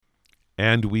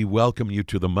And we welcome you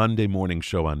to the Monday Morning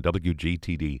Show on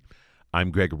WGTD. I'm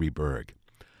Gregory Berg.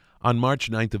 On March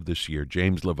 9th of this year,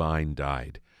 James Levine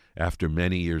died after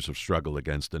many years of struggle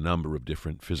against a number of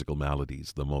different physical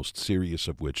maladies, the most serious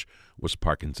of which was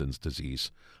Parkinson's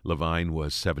disease. Levine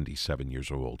was 77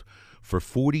 years old. For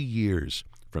 40 years,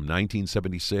 from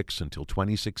 1976 until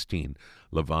 2016,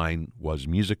 Levine was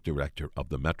music director of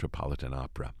the Metropolitan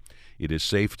Opera. It is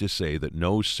safe to say that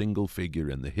no single figure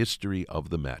in the history of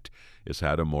the Met has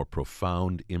had a more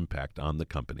profound impact on the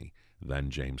company than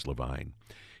James Levine.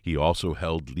 He also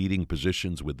held leading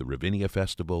positions with the Ravinia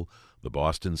Festival, the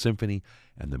Boston Symphony,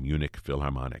 and the Munich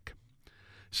Philharmonic.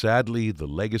 Sadly, the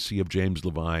legacy of James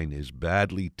Levine is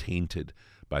badly tainted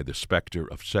by the specter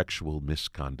of sexual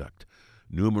misconduct,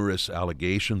 numerous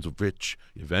allegations of which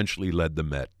eventually led the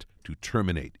Met to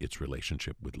terminate its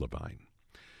relationship with Levine.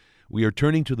 We are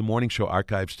turning to the Morning Show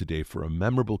archives today for a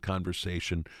memorable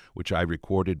conversation which I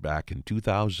recorded back in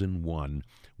 2001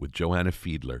 with Joanna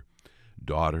Fiedler,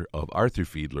 daughter of Arthur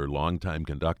Fiedler, longtime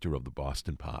conductor of the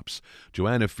Boston Pops.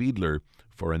 Joanna Fiedler,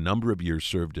 for a number of years,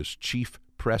 served as chief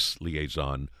press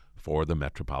liaison for the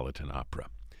Metropolitan Opera.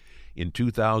 In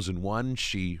 2001,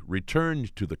 she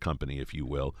returned to the company, if you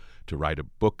will, to write a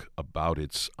book about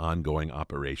its ongoing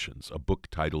operations, a book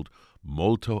titled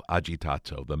Molto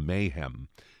Agitato, The Mayhem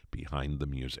Behind the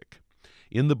Music.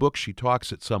 In the book, she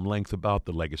talks at some length about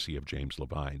the legacy of James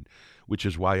Levine, which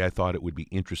is why I thought it would be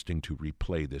interesting to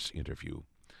replay this interview.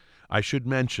 I should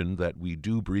mention that we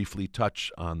do briefly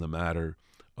touch on the matter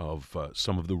of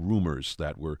some of the rumors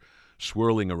that were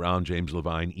swirling around James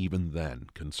Levine even then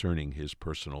concerning his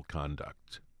personal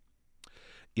conduct.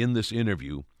 In this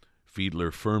interview,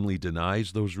 Fiedler firmly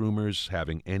denies those rumors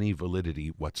having any validity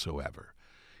whatsoever.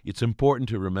 It's important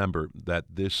to remember that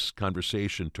this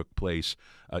conversation took place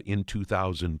in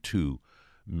 2002,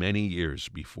 many years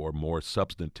before more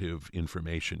substantive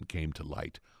information came to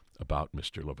light about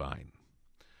Mr. Levine.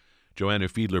 Joanna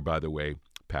Fiedler, by the way,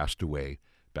 passed away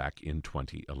back in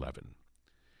 2011.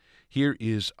 Here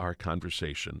is our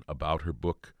conversation about her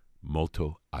book,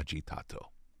 Molto Agitato.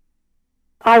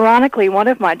 Ironically, one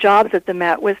of my jobs at the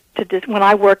Met was when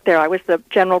I worked there, I was the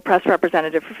general press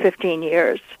representative for 15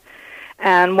 years.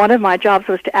 And one of my jobs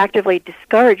was to actively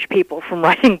discourage people from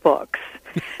writing books.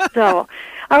 So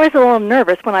I was a little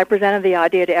nervous when I presented the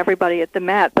idea to everybody at the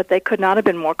Met, but they could not have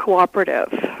been more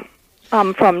cooperative.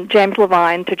 From James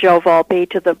Levine to Joe Volpe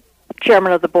to the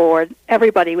chairman of the board,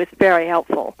 everybody was very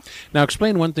helpful. Now,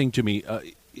 explain one thing to me.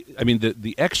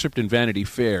 The excerpt in Vanity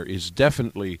Fair is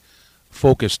definitely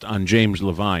focused on James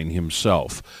Levine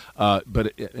himself.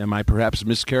 But am I perhaps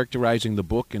mischaracterizing the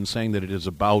book and saying that it is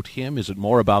about him? Is it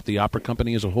more about the opera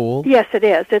company as a whole? Yes, it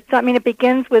is. It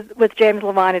begins with James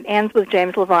Levine, it ends with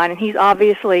James Levine, and he's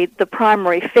obviously the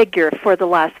primary figure for the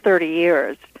last 30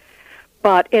 years.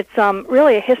 But it's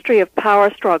really a history of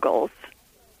power struggles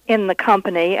in the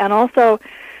company, and also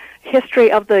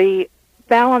history of the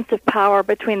balance of power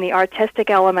between the artistic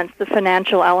elements, the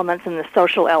financial elements, and the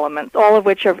social elements, all of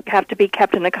which have to be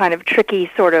kept in a kind of tricky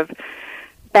sort of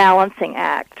balancing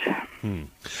act.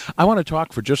 I want to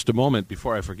talk for just a moment,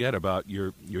 before I forget, about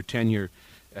your tenure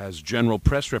as general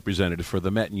press representative for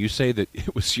the Met, and you say that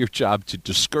it was your job to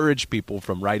discourage people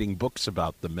from writing books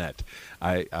about the Met.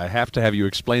 I have to have you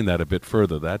explain that a bit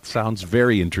further. That sounds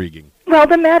very intriguing. Well,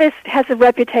 the Met has a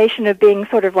reputation of being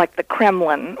sort of like the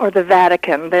Kremlin or the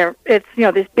Vatican. It's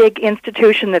this big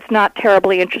institution that's not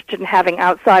terribly interested in having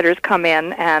outsiders come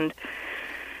in and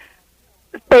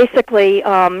basically,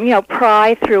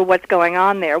 pry through what's going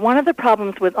on there. One of the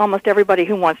problems with almost everybody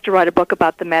who wants to write a book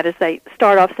about the Met is they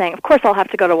start off saying, "Of course, I'll have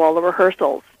to go to all the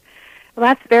rehearsals."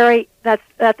 Well,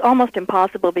 that's almost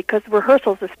impossible, because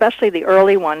rehearsals, especially the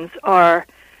early ones, are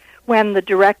when the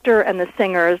director and the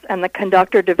singers and the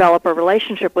conductor develop a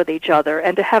relationship with each other,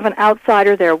 and to have an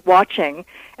outsider there watching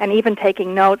and even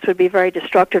taking notes would be very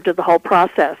destructive to the whole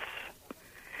process.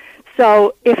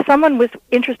 So if someone was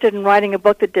interested in writing a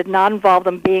book that did not involve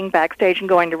them being backstage and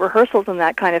going to rehearsals and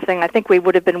that kind of thing, I think we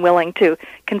would have been willing to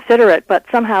consider it. But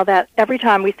somehow that every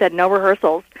time we said no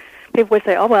rehearsals, people would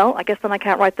say, "Oh, well, I guess then I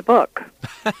can't write the book."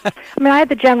 I had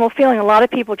the general feeling a lot of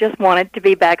people just wanted to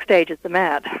be backstage at the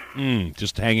Met.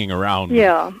 Just hanging around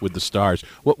with the stars.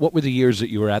 What were the years that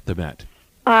you were at the Met?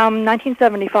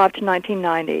 1975 to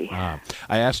 1990.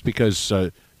 I asked because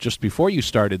just before you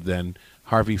started then,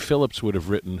 Harvey Phillips would have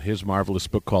written his marvelous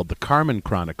book called The Carmen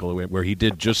Chronicle, where he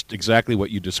did just exactly what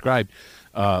you described,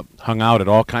 hung out at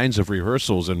all kinds of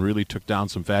rehearsals and really took down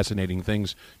some fascinating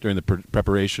things during the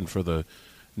preparation for the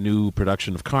new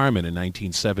production of Carmen in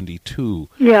 1972.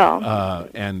 Yeah.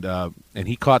 And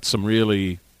he caught some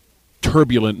really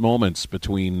turbulent moments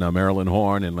between Marilyn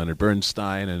Horne and Leonard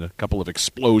Bernstein, and a couple of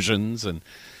explosions,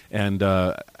 and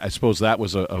I suppose that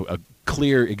was a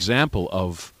clear example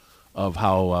of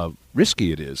how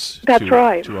risky it is. That's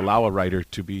right. To allow a writer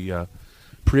to be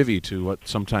privy to what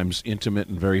sometimes intimate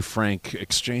and very frank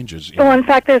exchanges. Well, in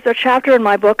fact, there's a chapter in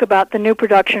my book about the new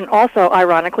production, also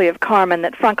ironically, of Carmen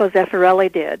that Franco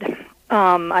Zeffirelli did.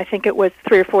 I think it was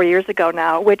 3 or 4 years ago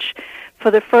now, which for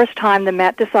the first time the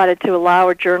Met decided to allow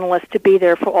a journalist to be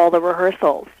there for all the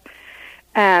rehearsals,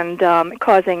 and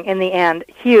causing, in the end,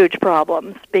 huge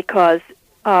problems because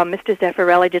Mr.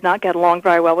 Zeffirelli did not get along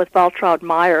very well with Waltraud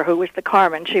Meyer, who was the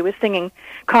Carmen. She was singing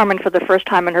Carmen for the first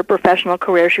time in her professional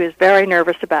career. She was very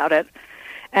nervous about it.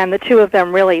 And the two of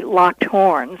them really locked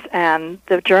horns, and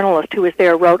the journalist who was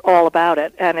there wrote all about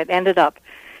it, and it ended up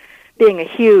being a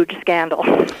huge scandal.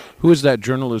 Who is that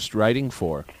journalist writing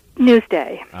for?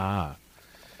 Newsday. Ah.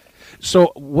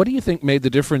 So what do you think made the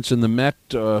difference in the Met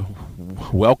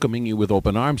welcoming you with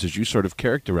open arms, as you sort of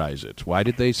characterize it? Why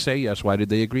did they say yes? Why did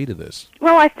they agree to this?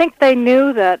 Well, I think they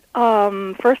knew that,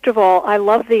 first of all, I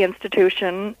love the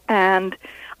institution, and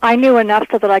I knew enough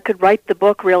so that I could write the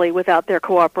book really without their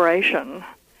cooperation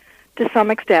to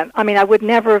some extent. I mean, I would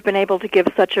never have been able to give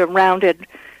such a rounded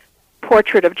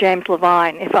portrait of James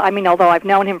Levine, although I've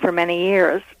known him for many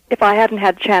years, if I hadn't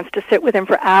had a chance to sit with him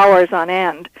for hours on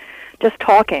end, just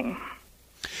talking.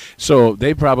 So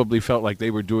they probably felt like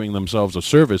they were doing themselves a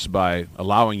service by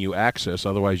allowing you access.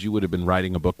 Otherwise, you would have been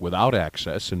writing a book without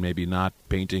access and maybe not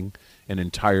painting an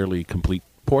entirely complete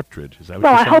portrait. Is that what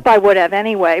Well, you're I saying? hope I would have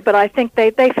anyway, but I think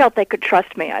they felt they could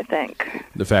trust me, I think.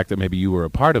 The fact that maybe you were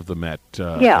a part of the Met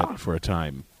for a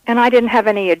time. And I didn't have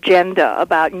any agenda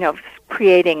about,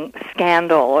 creating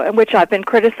scandal, which I've been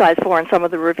criticized for in some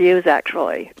of the reviews,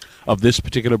 actually. Of this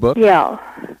particular book? Yeah.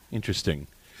 Interesting.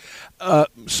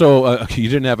 So you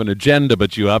didn't have an agenda,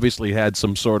 but you obviously had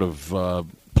some sort of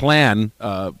plan,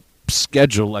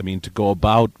 schedule, to go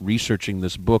about researching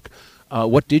this book.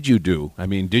 What did you do?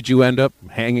 Did you end up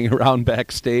hanging around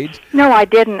backstage? No, I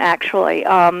didn't, actually.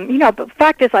 But the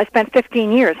fact is I spent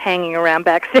 15 years hanging around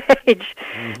backstage,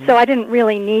 so I didn't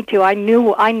really need to. I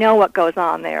know what goes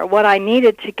on there. What I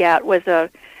needed to get was a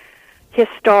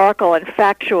historical and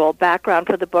factual background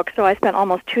for the book, so I spent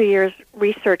almost 2 years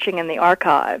researching in the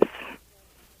archives,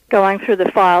 going through the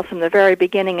files from the very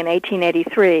beginning in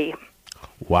 1883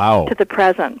 Wow. to the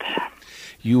present.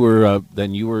 You were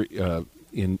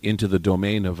into the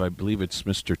domain of, I believe it's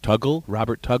Mr. Tuggle,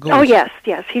 Robert Tuggle? Oh, yes.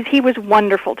 He was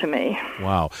wonderful to me.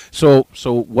 Wow. So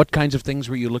what kinds of things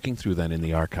were you looking through then in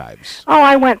the archives? Oh,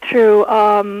 I went through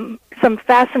some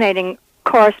fascinating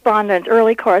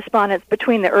early correspondence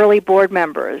between the early board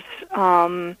members,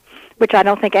 which I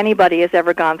don't think anybody has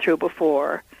ever gone through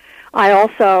before. I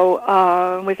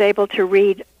also was able to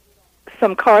read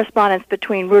some correspondence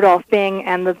between Rudolph Bing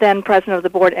and the then president of the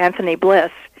board, Anthony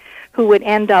Bliss, who would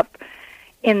end up,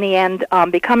 in the end,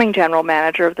 becoming general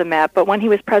manager of the Met. But when he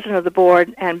was president of the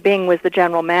board and Bing was the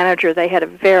general manager, they had a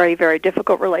very, very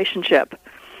difficult relationship.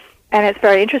 And it's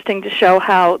very interesting to show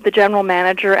how the general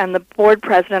manager and the board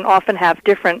president often have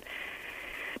different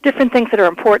things that are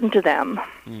important to them,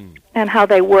 and how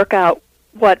they work out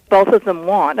what both of them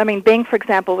want. Bing, for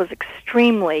example, was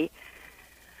extremely,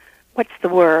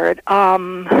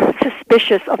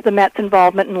 suspicious of the Met's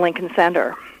involvement in Lincoln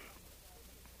Center.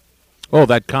 Oh,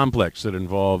 that complex that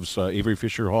involves Avery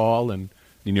Fisher Hall and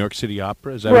the New York City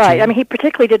Opera? Is that Right. what you mean? He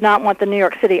particularly did not want the New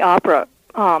York City Opera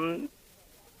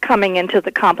coming into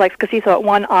the complex because he thought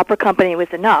one opera company was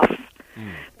enough,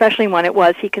 especially when it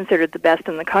was he considered the best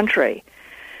in the country.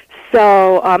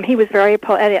 So he was very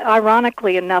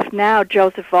ironically enough, now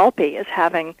Joseph Volpe is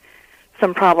having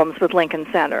some problems with Lincoln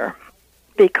Center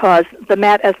because the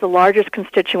Met, as the largest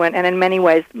constituent and in many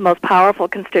ways most powerful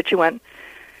constituent,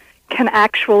 can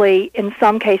actually, in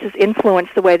some cases, influence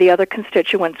the way the other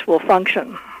constituents will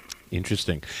function.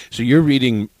 Interesting. So you're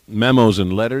reading memos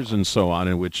and letters and so on,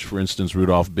 in which, for instance,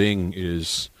 Rudolph Bing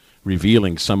is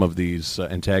revealing some of these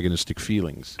antagonistic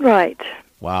feelings. Right.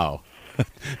 Wow.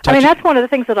 That's one of the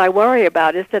things that I worry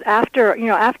about, is that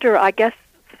after I guess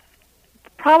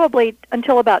probably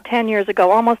until about 10 years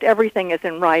ago, almost everything is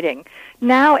in writing.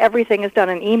 Now everything is done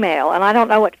in email, and I don't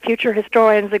know what future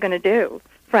historians are going to do,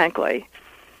 frankly.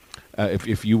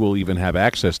 If you will even have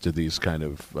access to these kind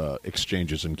of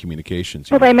exchanges and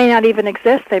communications. Well, they may not even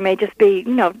exist. They may just be,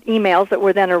 emails that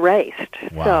were then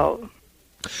erased. Wow.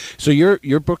 So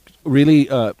your book really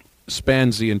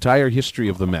spans the entire history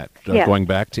of the Met, Yes. going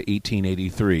back to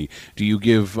 1883. Do you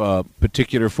give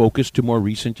particular focus to more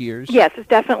recent years? Yes, it's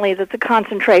definitely that's a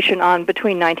concentration on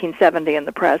between 1970 and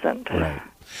the present. Right.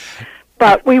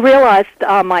 But we realized,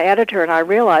 my editor and I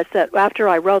realized that after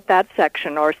I wrote that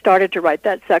section, or started to write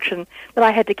that section, that I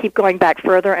had to keep going back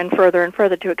further and further and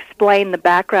further to explain the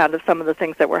background of some of the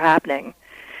things that were happening.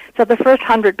 So the first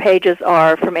 100 pages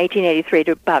are from 1883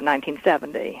 to about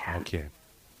 1970. Okay.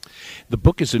 The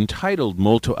book is entitled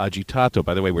Molto Agitato.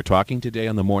 By the way, we're talking today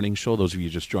on the morning show, those of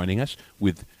you just joining us,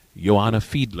 with Johanna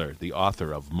Fiedler, the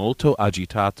author of Molto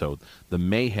Agitato, the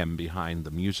mayhem behind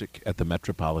the music at the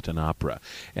Metropolitan Opera.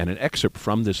 And an excerpt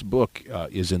from this book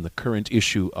is in the current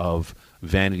issue of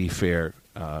Vanity Fair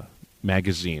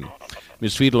magazine.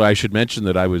 Ms. Fiedler, I should mention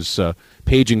that I was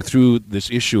paging through this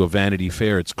issue of Vanity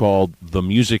Fair. It's called The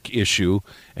Music Issue,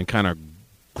 and kind of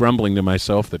grumbling to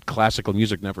myself that classical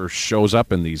music never shows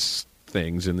up in these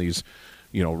things, in these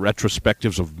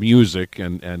retrospectives of music,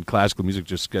 and classical music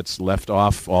just gets left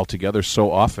off altogether so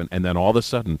often. And then all of a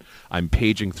sudden, I'm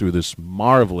paging through this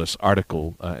marvelous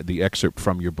article, the excerpt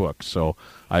from your book. So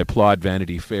I applaud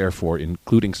Vanity Fair for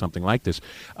including something like this.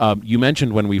 You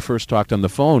mentioned when we first talked on the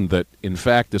phone that, in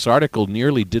fact, this article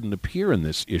nearly didn't appear in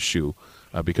this issue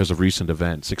because of recent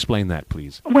events. Explain that,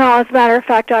 please. Well, as a matter of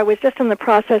fact, I was just in the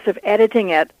process of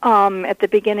editing it at the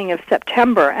beginning of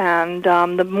September, and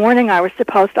the morning I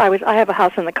have a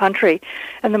house in the country,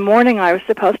 and the morning I was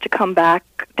supposed to come back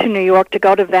to New York to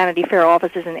go to Vanity Fair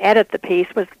offices and edit the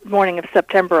piece was the morning of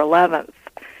September 11th.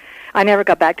 I never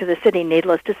got back to the city,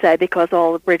 needless to say, because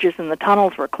all the bridges and the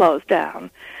tunnels were closed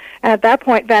down. And at that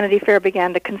point, Vanity Fair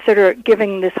began to consider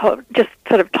giving this just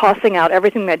sort of tossing out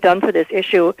everything they'd done for this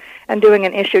issue and doing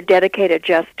an issue dedicated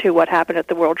just to what happened at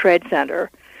the World Trade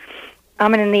Center.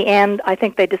 And in the end, I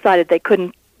think they decided they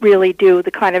couldn't really do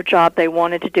the kind of job they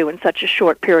wanted to do in such a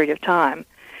short period of time.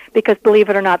 Because, believe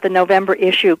it or not, the November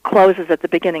issue closes at the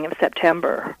beginning of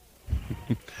September.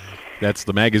 That's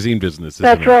the magazine business, isn't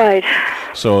That's it? right.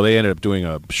 So they ended up doing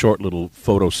a short little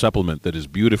photo supplement that is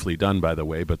beautifully done, by the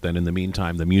way, but then in the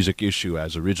meantime, the music issue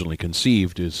as originally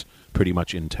conceived is pretty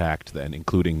much intact then,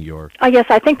 including your... Yes,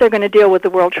 I think they're going to deal with the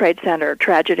World Trade Center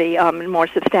tragedy on a more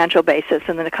substantial basis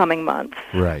in the coming months.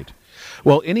 Right.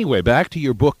 Well, anyway, back to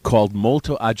your book called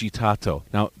Molto Agitato.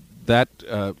 Now, that...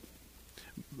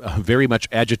 very much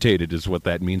agitated is what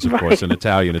that means, of course, in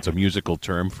Italian. It's a musical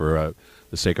term for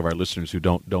the sake of our listeners who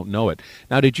don't know it.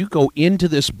 Now, did you go into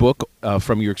this book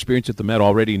from your experience at the Met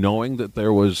already knowing that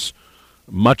there was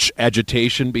much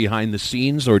agitation behind the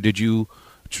scenes, or did you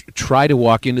try to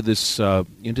walk into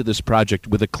this project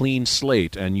with a clean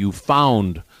slate and you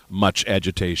found much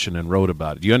agitation and wrote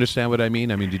about it? Do you understand what I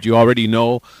mean? I mean, did you already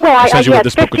know? Well, I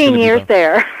had 15 years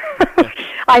there.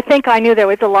 I think I knew there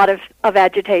was a lot of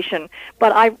agitation,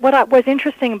 but what was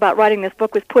interesting about writing this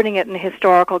book was putting it in a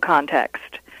historical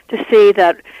context, to see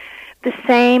that the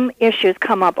same issues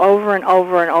come up over and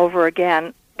over and over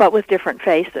again, but with different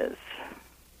faces.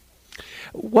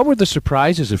 What were the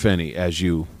surprises, if any, as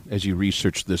you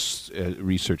researched this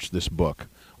book,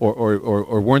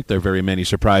 or weren't there very many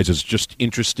surprises? Just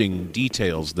interesting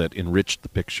details that enriched the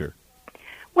picture.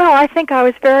 Well, I think I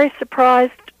was very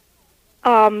surprised.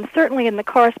 Certainly in the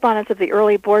correspondence of the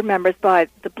early board members by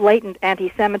the blatant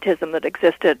anti-Semitism that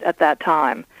existed at that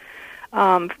time.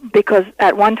 Because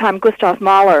at one time Gustav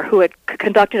Mahler, who had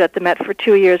conducted at the Met for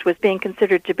 2 years, was being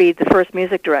considered to be the first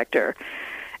music director.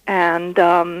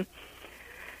 And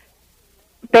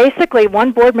basically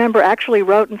one board member actually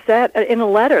wrote and said in a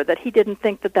letter that he didn't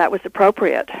think that was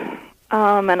appropriate.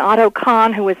 And Otto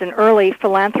Kahn, who was an early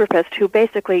philanthropist who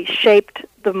basically shaped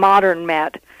the modern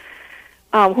Met,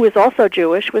 who is also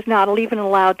Jewish, was not even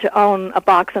allowed to own a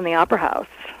box in the Opera House.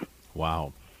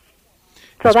 Wow.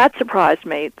 So that surprised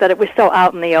me, that it was so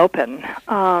out in the open.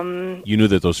 You knew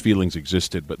that those feelings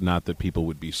existed, but not that people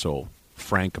would be so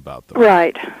frank about them.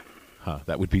 Right.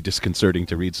 That would be disconcerting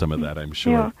to read some of that, I'm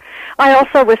sure. Yeah. I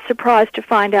also was surprised to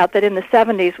find out that in the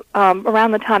 70s,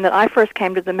 around the time that I first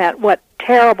came to the Met, what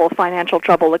terrible financial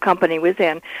trouble the company was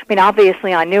in. I mean,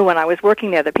 obviously I knew when I was working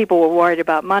there that people were worried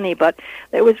about money, but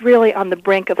it was really on the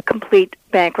brink of complete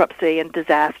bankruptcy and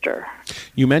disaster.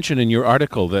 You mentioned in your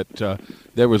article that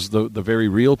there was the very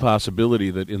real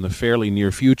possibility that in the fairly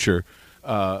near future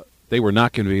they were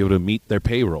not going to be able to meet their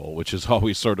payroll, which is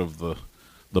always sort of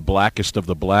the blackest of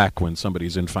the black when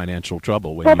somebody's in financial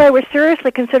trouble. Well, they were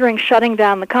seriously considering shutting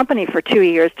down the company for 2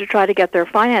 years to try to get their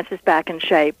finances back in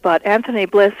shape. But Anthony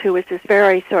Bliss, who was this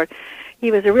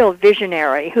he was a real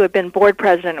visionary who had been board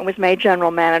president and was made general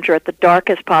manager at the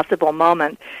darkest possible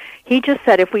moment. He just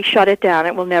said, if we shut it down,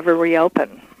 it will never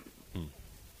reopen.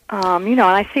 And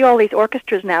I see all these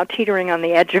orchestras now teetering on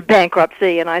the edge of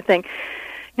bankruptcy, and I think,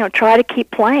 try to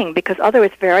keep playing, because otherwise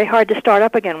it's very hard to start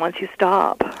up again once you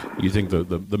stop. You think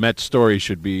the Met story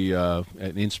should be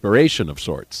an inspiration of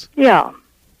sorts? Yeah.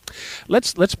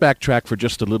 Let's backtrack for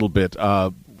just a little bit.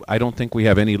 I don't think we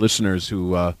have any listeners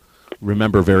who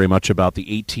remember very much about the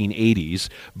 1880s,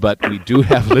 but we do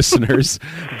have listeners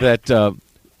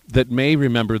that may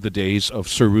remember the days of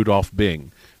Sir Rudolph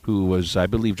Bing, who was, I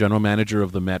believe, general manager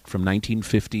of the Met from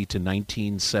 1950 to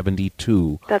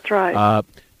 1972. That's right.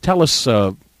 Tell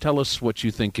us what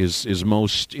you think is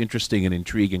most interesting and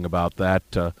intriguing about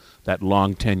that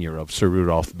long tenure of Sir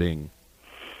Rudolph Bing.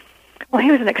 Well, he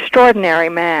was an extraordinary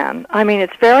man. I mean,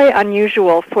 it's very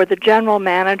unusual for the general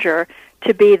manager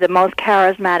to be the most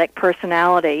charismatic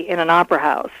personality in an opera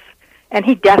house, and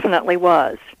he definitely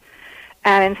was.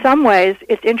 And in some ways,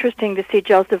 it's interesting to see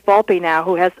Joseph Volpe now,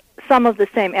 who has some of the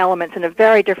same elements in a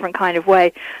very different kind of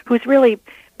way, who's really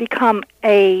become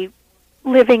a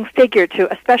living figure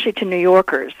especially to New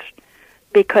Yorkers,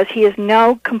 because he has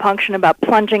no compunction about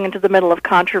plunging into the middle of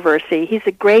controversy. He's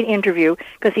a great interview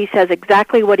because he says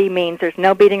exactly what he means. There's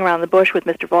no beating around the bush with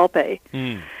Mr. Volpe.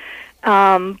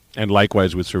 And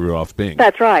likewise with Sir Rudolph Bing.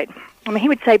 That's right. I mean, he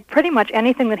would say pretty much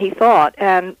anything that he thought,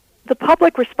 and the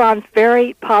public responds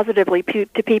very positively to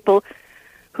people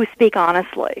who speak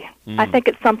honestly. I think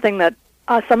it's something that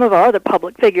some of our other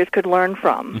public figures could learn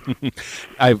from.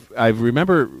 I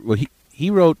remember, well, he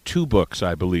wrote 2 books,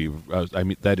 I believe.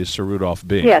 That is Sir Rudolph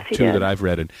Bing. Yes, he 2 did. that I've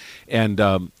read.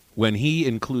 And when he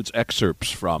includes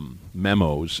excerpts from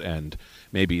memos and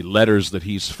maybe letters that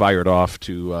he's fired off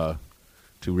to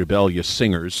rebellious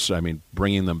singers, I mean,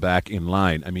 bringing them back in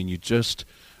line, I mean, you just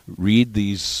read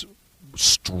these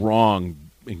strong,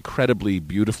 incredibly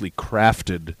beautifully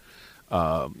crafted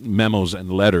memos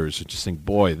and letters and just think,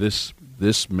 boy, this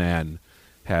man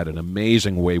had an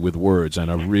amazing way with words and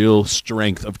a real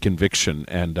strength of conviction,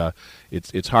 and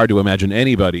it's hard to imagine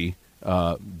anybody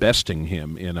besting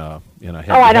him in a head-to-head.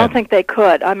 Oh, I don't think they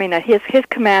could. I mean, his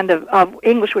command of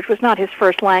English, which was not his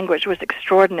first language, was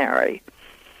extraordinary.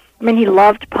 I mean, he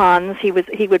loved puns. He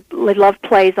loved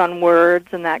plays on words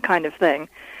and that kind of thing.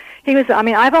 He was. I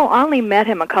mean, I've only met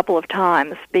him a couple of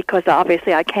times because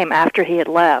obviously I came after he had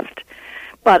left,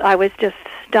 but I was just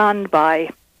stunned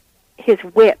by his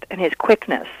wit and his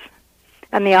quickness.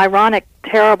 And the ironic,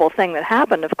 terrible thing that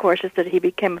happened, of course, is that he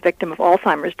became a victim of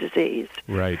Alzheimer's disease.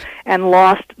 Right. And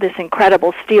lost this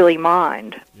incredible, steely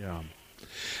mind. Yeah.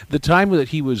 The time that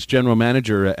he was general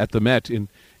manager at the Met, in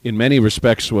many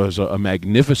respects, was a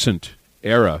magnificent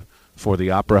era for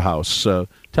the Opera House.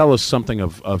 Tell us something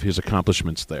of his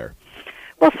accomplishments there.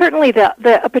 Well, certainly,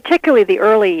 particularly the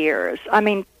early years. I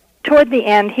mean, toward the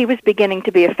end, he was beginning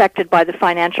to be affected by the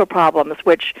financial problems,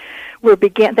 which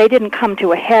they didn't come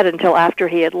to a head until after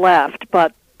he had left,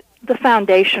 but the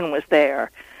foundation was there.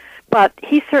 But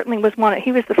he certainly was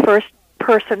he was the first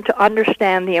person to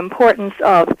understand the importance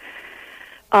of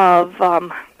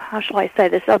how shall I say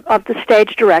this, of the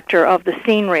stage director, of the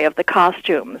scenery, of the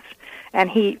costumes. And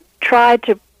he tried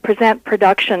to present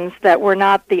productions that were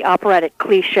not the operatic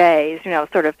cliches,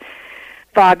 sort of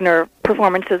Wagner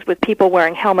performances with people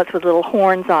wearing helmets with little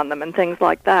horns on them and things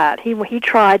like that. He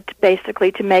tried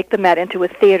basically to make the Met into a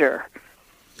theater,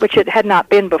 which it had not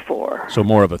been before. So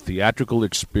more of a theatrical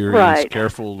experience, right.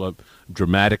 Careful,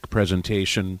 dramatic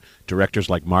presentation, directors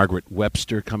like Margaret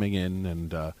Webster coming in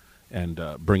and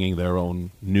bringing their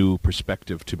own new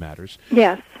perspective to matters.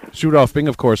 Yes. Rudolph Bing,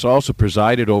 of course, also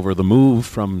presided over the move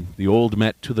from the old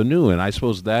Met to the new, and I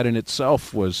suppose that in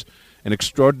itself was an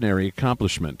extraordinary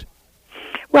accomplishment.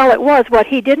 Well, it was. What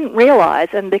he didn't realize,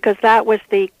 and because that was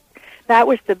the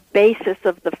basis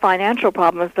of the financial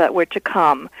problems that were to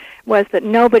come, was that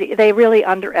they really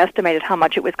underestimated how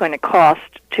much it was going to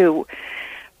cost to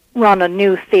run a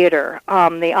new theater.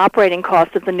 The operating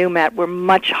costs of the new Met were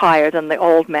much higher than the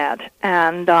old Met,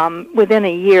 and within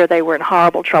a year they were in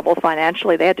horrible trouble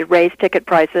financially. They had to raise ticket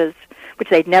prices, which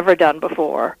they'd never done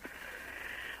before.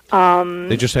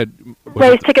 They just had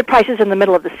raised ticket prices in the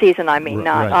middle of the season. I mean,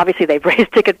 not right. Obviously they've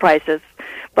raised ticket prices,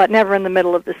 but never in the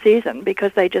middle of the season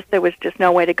because there was just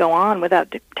no way to go on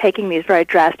without taking these very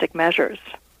drastic measures.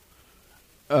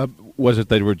 Was it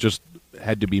they were just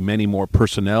had to be many more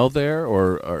personnel there,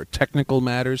 or technical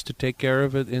matters to take care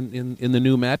of it in the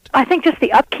new Met? I think just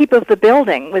the upkeep of the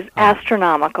building was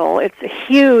astronomical. It's a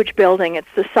huge building. It's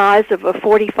the size of a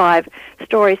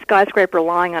 45-story skyscraper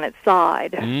lying on its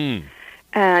side. Mm.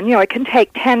 And, it can take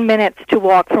 10 minutes to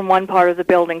walk from one part of the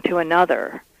building to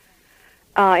another.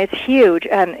 It's huge,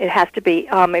 and it has to be.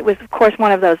 It was, of course,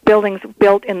 one of those buildings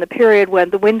built in the period when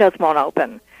the windows won't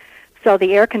open. So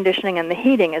the air conditioning and the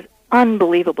heating is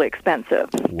unbelievably expensive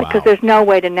because there's no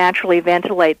way to naturally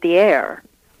ventilate the air.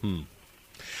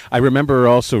 I remember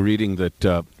also reading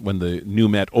that when the new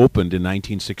Met opened in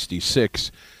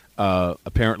 1966,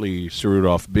 apparently Sir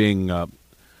Rudolph Bing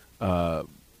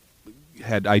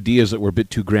had ideas that were a bit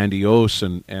too grandiose,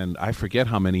 and I forget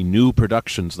how many new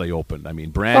productions they opened. I mean,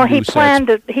 brand new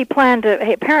sets. He planned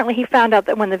to. Apparently, he found out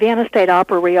that when the Vienna State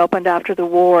Opera reopened after the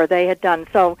war, they had done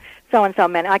so and so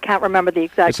many. I can't remember the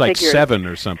exact It's like figures. 7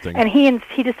 or something. And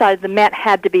he decided the Met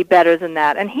had to be better than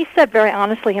that. And he said very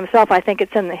honestly himself, I think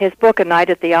it's in his book, A Night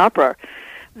at the Opera,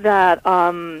 that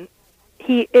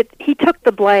he took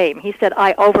the blame. He said,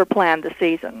 I overplanned the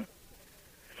season.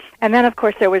 And then, of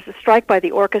course, there was a strike by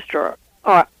the orchestra,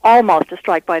 or almost a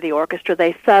strike by the orchestra.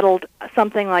 They settled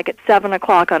something like at 7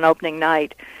 o'clock on opening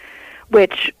night,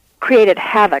 which created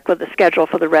havoc with the schedule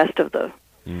for the rest of the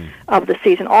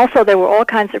season. Also, there were all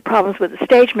kinds of problems with the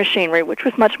stage machinery, which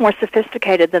was much more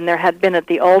sophisticated than there had been at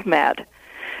the old Met.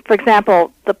 For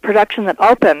example, the production that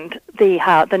opened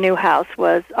the new house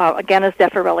was, again, a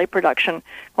Zeffirelli production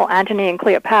called Antony and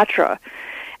Cleopatra.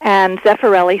 And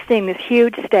Zeffirelli, seeing this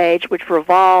huge stage which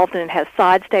revolves and it has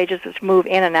side stages which move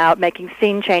in and out, making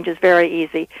scene changes very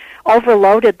easy,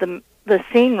 overloaded the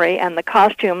scenery and the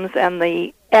costumes and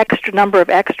the extra number of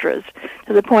extras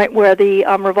to the point where the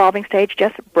revolving stage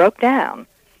just broke down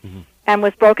and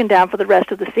was broken down for the rest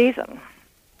of the season.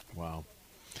 Wow.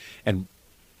 And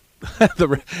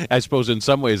I suppose in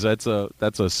some ways that's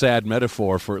a sad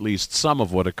metaphor for at least some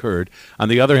of what occurred. On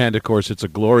the other hand, of course, it's a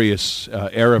glorious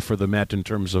era for the Met in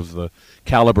terms of the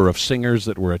caliber of singers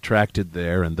that were attracted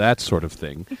there and that sort of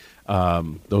thing.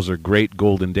 Those are great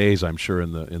golden days, I'm sure,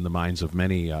 in the minds of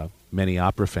many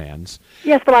opera fans.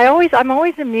 Yes, but I'm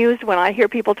always amused when I hear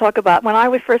people talk about, when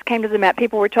I first came to the Met,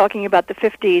 people were talking about the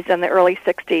 50s and the early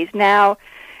 60s. Now,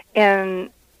 in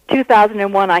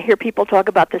 2001, I hear people talk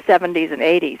about the 70s and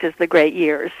 80s as the great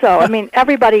years. So, I mean,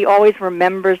 everybody always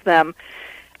remembers them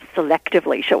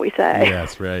selectively, shall we say.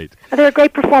 Yes, right. There are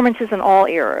great performances in all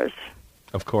eras.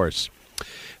 Of course.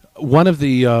 One of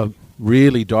the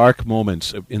really dark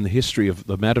moments in the history of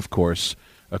the Met, of course,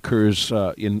 occurs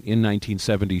in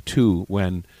 1972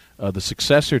 when the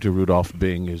successor to Rudolph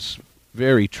Bing is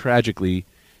very tragically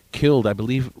killed. I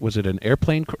believe, was it an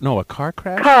airplane? A car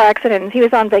crash? Car accident. He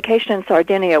was on vacation in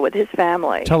Sardinia with his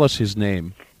family. Tell us his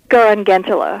name. Göran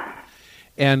Gentila.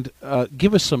 And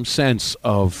give us some sense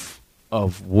of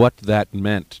what that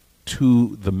meant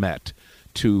to the Met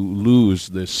to lose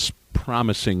this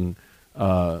promising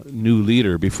new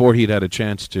leader before he'd had a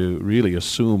chance to really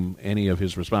assume any of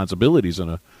his responsibilities in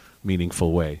a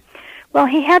meaningful way. Well,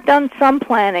 he had done some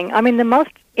planning. I mean, the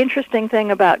most interesting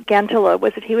thing about Gentila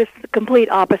was that he was the complete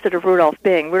opposite of Rudolph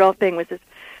Bing. Rudolph Bing was this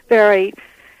very,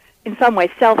 in some ways,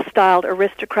 self-styled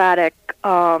aristocratic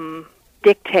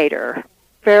dictator,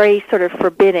 very sort of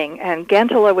forbidding. And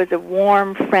Gentila was a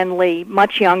warm, friendly,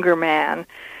 much younger man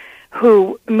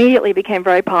who immediately became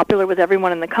very popular with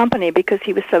everyone in the company because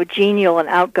he was so genial and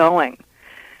outgoing.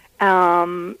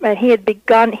 And he,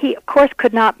 of course,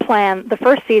 could not plan the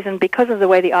first season because of the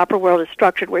way the opera world is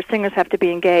structured, where singers have to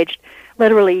be engaged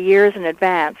literally years in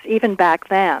advance, even back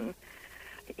then.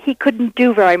 He couldn't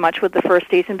do very much with the first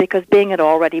season because Bing had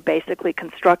already basically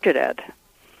constructed it.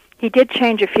 He did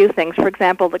change a few things. For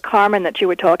example, the Carmen that you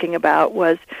were talking about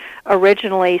was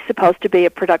originally supposed to be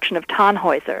a production of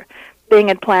Tannhäuser. Bing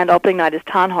had planned opening night as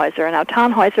Tannhäuser, and now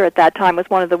Tannhäuser at that time was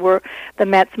one of the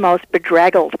Met's most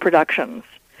bedraggled productions.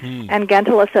 And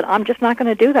Gentila said, I'm just not going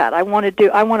to do that. I want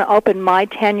to open my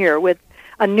tenure with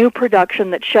a new production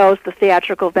that shows the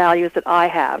theatrical values that I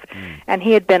have. And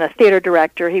he had been a theater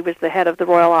director. He was the head of the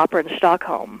Royal Opera in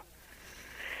Stockholm.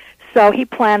 So he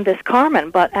planned this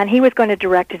Carmen, and he was going to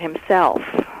direct it himself.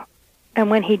 And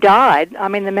when he died, I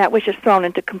mean, the Met was just thrown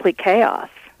into complete chaos.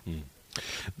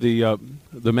 The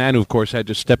man who, of course, had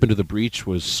to step into the breach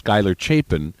was Schuyler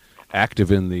Chapin,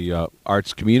 active in the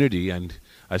arts community, and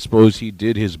I suppose he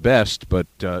did his best, but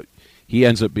he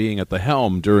ends up being at the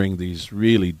helm during these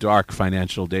really dark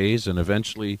financial days and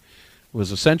eventually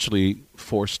was essentially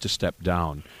forced to step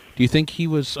down. Do you think he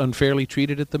was unfairly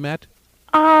treated at the Met?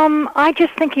 I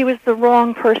just think he was the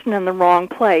wrong person in the wrong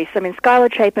place. I mean, Schuyler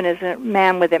Chapin is a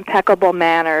man with impeccable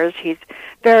manners. He's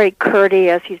very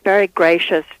courteous. He's very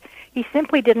gracious. He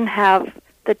simply didn't have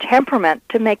the temperament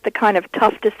to make the kind of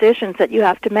tough decisions that you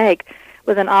have to make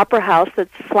with an opera house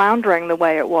that's floundering the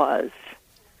way it was.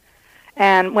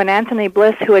 And when Anthony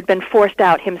Bliss, who had been forced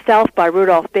out himself by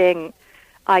Rudolph Bing,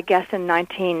 I guess in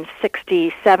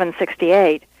 1967,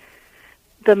 68,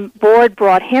 the board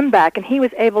brought him back, and he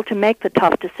was able to make the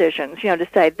tough decisions, to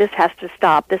say, this has to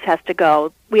stop, this has to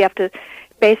go. We have to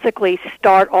basically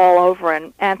start all over,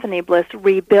 and Anthony Bliss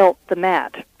rebuilt the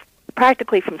Met,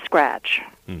 practically from scratch.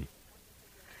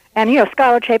 And,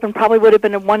 Schuyler Chapin probably would have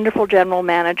been a wonderful general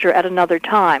manager at another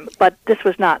time, but this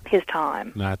was not his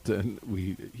time.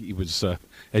 He was,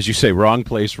 as you say, wrong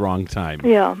place, wrong time.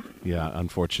 Yeah. Yeah,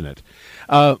 unfortunate.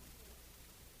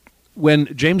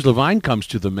 When James Levine comes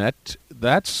to the Met,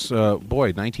 that's,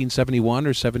 1971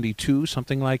 or 72,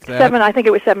 something like that? I think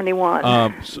it was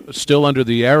 71. Still under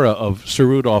the era of Sir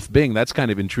Rudolph Bing. That's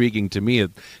kind of intriguing to me.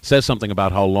 It says something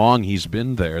about how long he's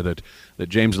been there, that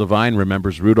James Levine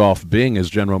remembers Rudolph Bing as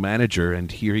general manager, and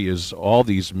here he is all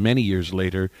these many years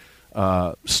later,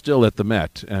 still at the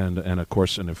Met, and of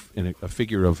course in a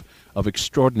figure of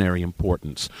extraordinary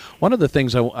importance. One of the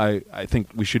things I think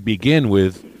we should begin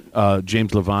with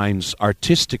James Levine's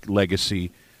artistic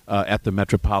legacy at the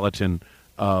Metropolitan,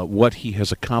 what he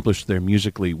has accomplished there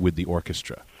musically with the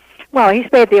orchestra. Well,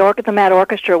 he's made the Met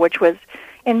Orchestra, which was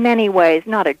in many ways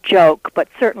not a joke, but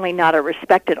certainly not a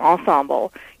respected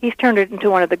ensemble. He's turned it into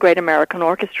one of the great American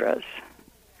orchestras.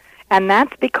 And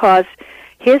that's because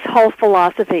his whole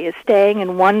philosophy is staying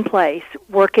in one place,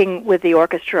 working with the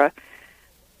orchestra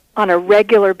on a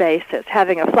regular basis,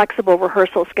 having a flexible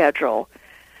rehearsal schedule,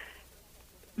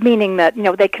 meaning that,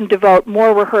 they can devote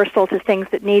more rehearsal to things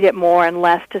that need it more and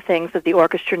less to things that the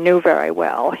orchestra knew very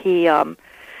well. He did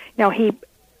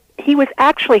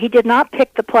not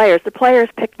pick the players. The players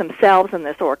picked themselves in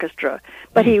this orchestra,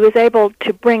 but he was able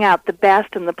to bring out the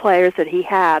best in the players that he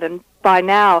had, and by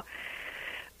now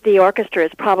the orchestra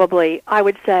is probably, I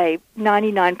would say,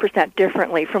 99%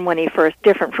 different from when he first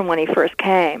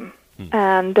came.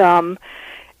 And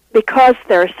because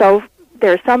there are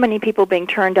so many people being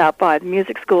turned out by the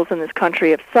music schools in this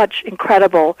country of such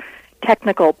incredible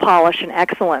technical polish and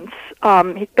excellence.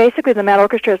 Basically, the Met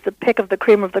Orchestra is the pick of the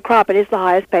cream of the crop. It is the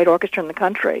highest paid orchestra in the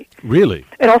country. Really?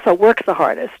 It also works the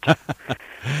hardest.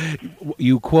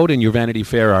 You quote in your Vanity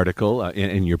Fair article,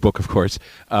 in your book, of course,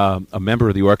 a member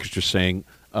of the orchestra saying,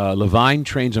 Levine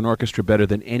trains an orchestra better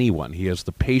than anyone. He has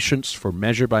the patience for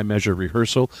measure-by-measure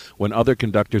rehearsal when other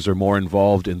conductors are more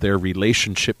involved in their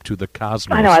relationship to the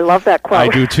cosmos. I know, I love that quote. I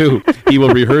do, too. He will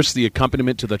rehearse the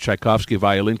accompaniment to the Tchaikovsky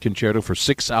Violin Concerto for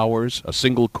 6 hours, a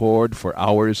single chord for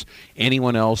hours.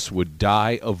 Anyone else would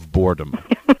die of boredom.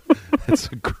 It's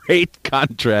a great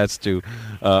contrast to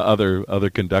other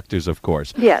conductors, of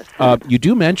course. Yes. You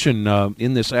do mention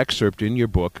in this excerpt in your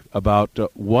book about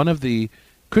one of the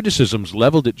criticisms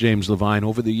leveled at James Levine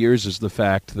over the years is the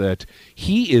fact that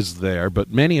he is there,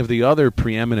 but many of the other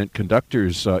preeminent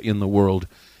conductors in the world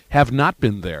have not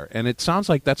been there. And it sounds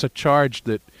like that's a charge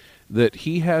that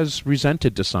he has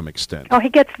resented to some extent. Oh, he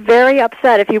gets very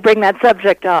upset if you bring that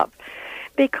subject up.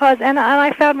 Because, and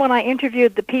I found when I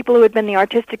interviewed the people who had been the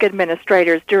artistic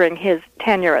administrators during his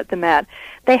tenure at the Met,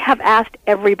 they have asked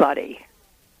everybody,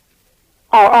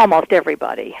 or almost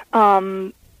everybody.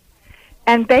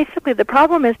 And basically the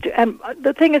problem is, and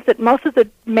the thing is that most of the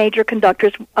major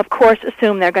conductors, of course,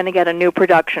 assume they're going to get a new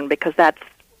production because that's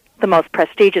the most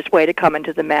prestigious way to come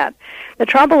into the Met. The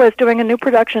trouble is doing a new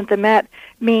production at the Met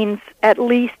means at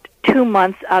least 2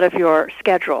 months out of your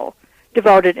schedule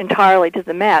devoted entirely to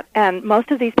the Met, and most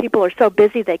of these people are so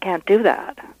busy they can't do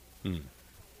that.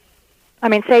 I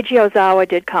mean, Seiji Ozawa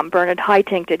did come, Bernard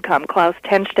Haitink did come, Klaus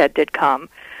Tenstedt did come.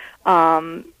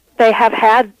 They have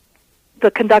had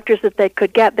the conductors that they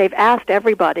could get. They've asked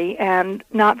everybody, and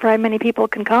not very many people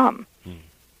can come.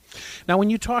 Now, when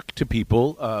you talk to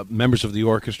people, members of the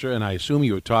orchestra, and I assume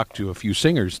you would talk to a few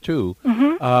singers too,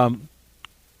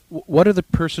 what are the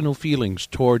personal feelings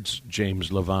towards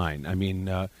James Levine? I mean,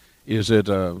 is it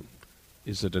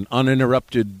an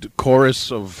uninterrupted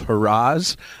chorus of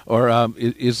hurrahs, or are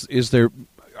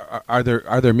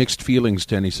there mixed feelings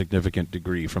to any significant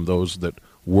degree from those that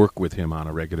work with him on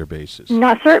a regular basis?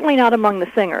 No, certainly not among the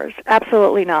singers.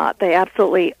 Absolutely not. They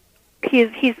absolutely.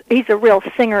 He's a real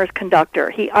singer's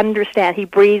conductor. He understands. He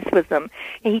breathes with them,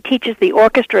 and he teaches the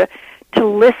orchestra to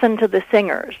listen to the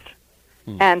singers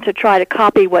and to try to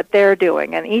copy what they're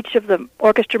doing. And each of the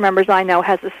orchestra members I know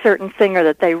has a certain singer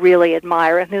that they really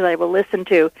admire and who they will listen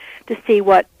to see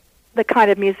what the kind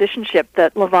of musicianship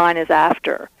that Levine is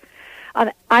after.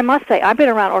 I must say, I've been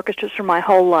around orchestras for my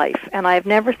whole life, and I've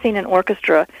never seen an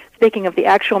orchestra, speaking of the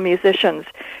actual musicians,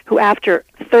 who after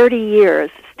 30 years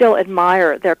still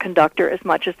admire their conductor as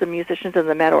much as the musicians in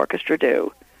the Met Orchestra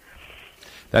do.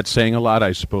 That's saying a lot,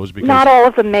 I suppose, because not all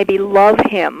of them maybe love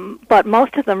him, but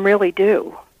most of them really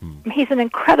do. He's an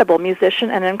incredible musician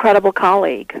and an incredible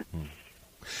colleague.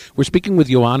 We're speaking with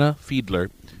Joanna Fiedler,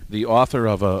 the author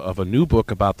of a new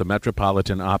book about the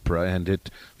Metropolitan Opera, and it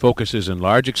focuses in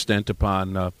large extent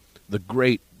upon the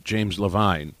great James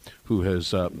Levine, who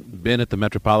has been at the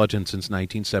Metropolitan since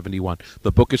 1971.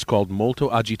 The book is called Molto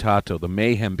Agitato, The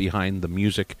Mayhem Behind the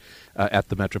Music at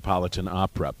the Metropolitan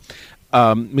Opera.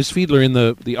 Ms. Fiedler, in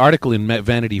the article in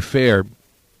Vanity Fair,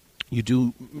 you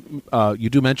do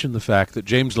mention the fact that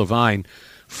James Levine,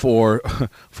 for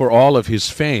all of his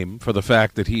fame, for the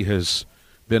fact that he has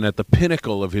been at the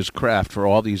pinnacle of his craft for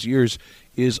all these years,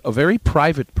 is a very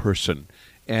private person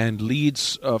and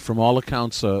leads, from all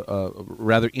accounts, a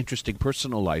rather interesting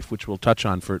personal life, which we'll touch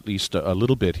on for at least a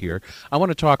little bit here. I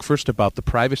want to talk first about the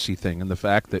privacy thing and the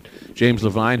fact that James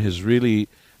Levine has really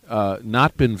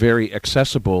not been very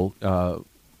accessible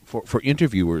for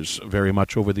interviewers very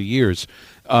much over the years.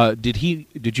 Did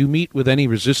you meet with any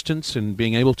resistance in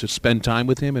being able to spend time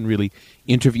with him and really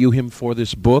interview him for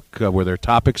this book? Were there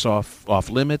topics off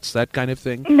limits, that kind of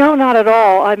thing? No, not at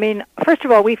all. I mean, first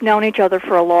of all, we've known each other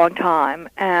for a long time,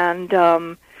 and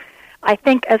I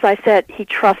think, as I said, he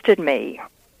trusted me.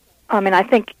 I mean, I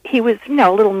think he was,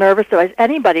 a little nervous, as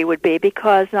anybody would be,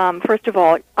 because, first of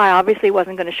all, I obviously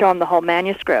wasn't going to show him the whole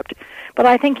manuscript, but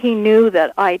I think he knew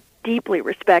that I deeply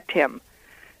respect him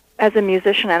as a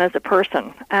musician and as a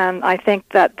person, and I think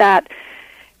that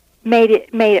made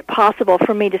it possible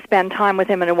for me to spend time with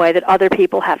him in a way that other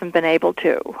people haven't been able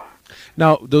to.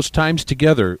 Now, those times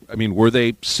together, I mean, were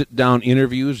they sit-down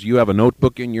interviews? You have a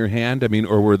notebook in your hand, I mean,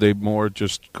 or were they more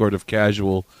just sort of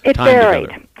casual time together? It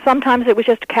varied. Sometimes it was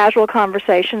just casual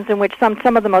conversations in which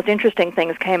some of the most interesting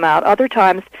things came out. Other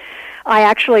times, I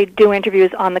actually do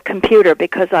interviews on the computer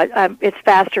because it's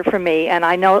faster for me, and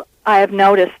I have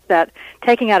noticed that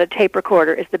taking out a tape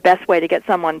recorder is the best way to get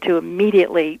someone to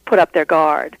immediately put up their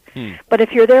guard. But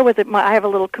if you're there with I have a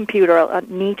little computer, a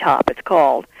Knee-Top it's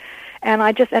called, and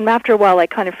after a while I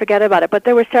kind of forget about it. But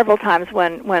there were several times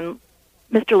when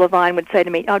Mr. Levine would say to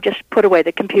me, "Oh, just put away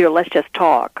the computer, let's just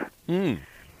talk."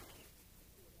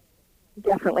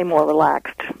 Definitely more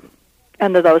relaxed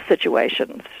under those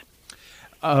situations.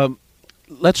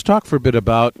 Let's talk for a bit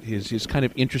about his kind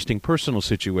of interesting personal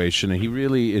situation. And he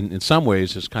really, in some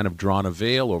ways, has kind of drawn a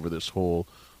veil over this whole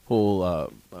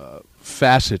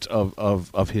facet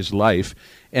of his life,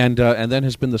 and then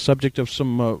has been the subject of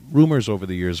some rumors over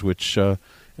the years, which,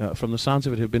 from the sounds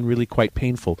of it, have been really quite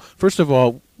painful. First of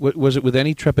all, was it with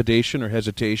any trepidation or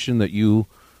hesitation that you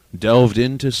delved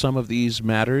into some of these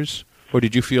matters, or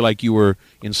did you feel like you were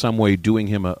in some way doing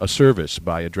him a service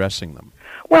by addressing them?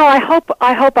 Well, I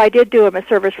hope I did do him a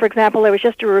service. For example, there was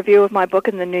just a review of my book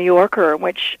in the New Yorker, in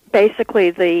which basically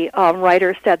the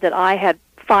writer said that I had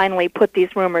finally put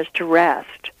these rumors to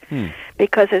rest.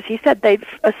 Because, as he said, they've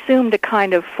assumed a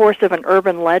kind of force of an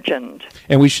urban legend.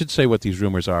 And we should say what these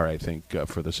rumors are, I think,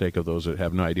 for the sake of those that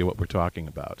have no idea what we're talking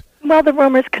about. Well, the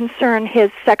rumors concern his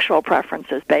sexual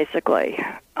preferences, basically.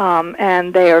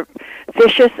 And they are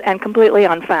vicious and completely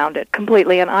unfounded,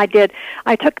 completely. And I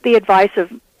took the advice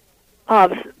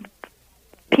of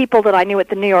people that I knew at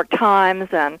the New York Times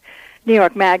and New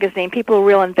York Magazine, people who were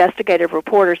real investigative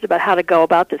reporters about how to go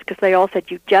about this, because they all said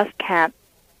you just can't,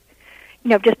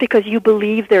 just because you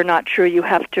believe they're not true, you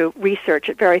have to research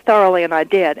it very thoroughly, and I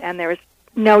did, and there is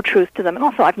no truth to them. And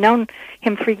also, I've known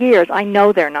him for years. I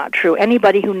know they're not true.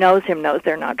 Anybody who knows him knows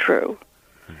they're not true.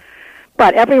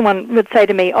 But everyone would say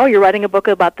to me, "Oh, you're writing a book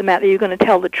about the matter. Are you going to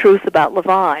tell the truth about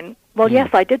Levine?" Well, yes,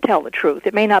 I did tell the truth.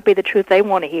 It may not be the truth they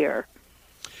want to hear.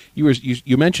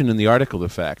 You mentioned in the article the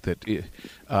fact that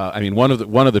one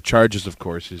of the charges, of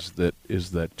course, is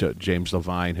that James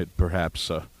Levine had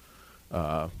perhaps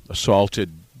assaulted.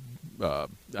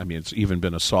 It's even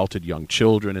been assaulted young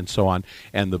children and so on.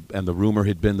 And the rumor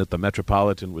had been that the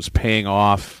Metropolitan was paying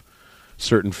off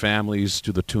certain families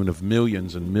to the tune of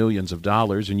millions and millions of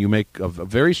dollars. And you make a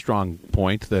very strong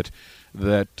point that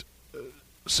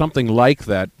something like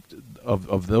that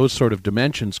of those sort of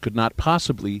dimensions could not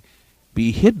possibly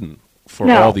be hidden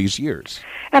for all these years.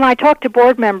 And I talked to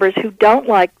board members who don't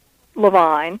like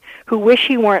Levine, who wish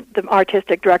he weren't the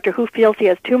artistic director, who feels he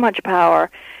has too much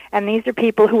power, and these are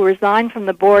people who resigned from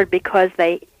the board because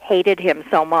they hated him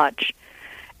so much.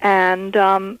 And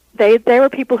they were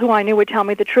people who I knew would tell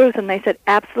me the truth, and they said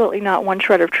absolutely not one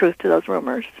shred of truth to those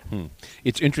rumors.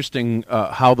 It's interesting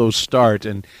how those start,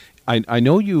 and I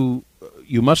know you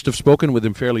must have spoken with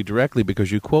him fairly directly,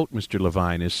 because you quote Mr.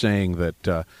 Levine as saying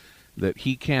that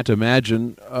he can't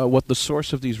imagine what the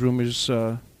source of these rumors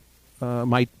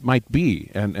might be,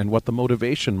 and what the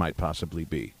motivation might possibly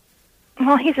be.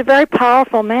 Well, he's a very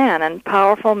powerful man, and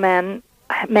powerful men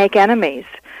make enemies.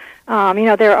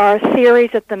 There are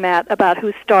theories at the Met about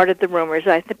who started the rumors.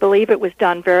 I believe it was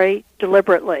done very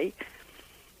deliberately.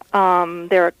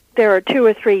 There are two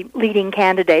or three leading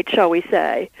candidates, shall we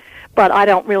say. but I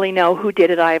don't really know who did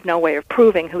it. I have no way of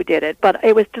proving who did it, but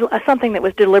it was something that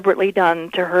was deliberately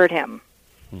done to hurt him.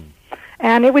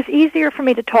 And it was easier for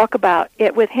me to talk about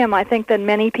it with him, I think, than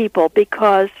many people,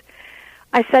 because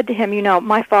I said to him,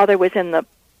 my father was had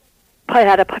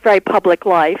a very public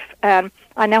life, and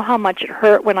I know how much it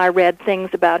hurt when I read things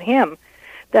about him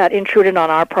that intruded on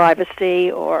our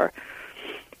privacy or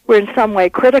were in some way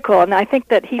critical, and I think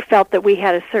that he felt that we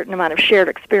had a certain amount of shared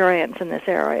experience in this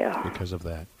area. Because of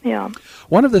that. Yeah.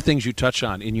 One of the things you touch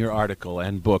on in your article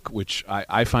and book, which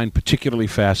I find particularly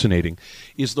fascinating,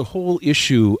 is the whole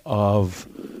issue of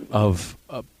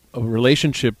a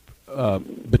relationship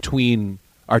between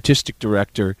artistic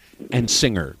director and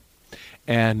singer.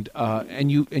 And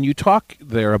you talk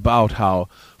there about how,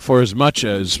 for as much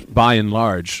as, by and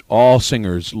large, all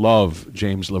singers love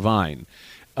James Levine,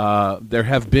 there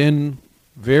have been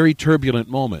very turbulent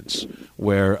moments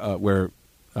where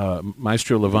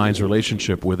Maestro Levine's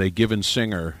relationship with a given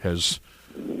singer has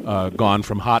gone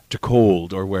from hot to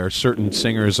cold, or where certain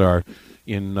singers are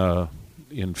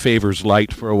in favor's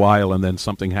light for a while, and then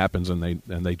something happens and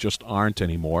they just aren't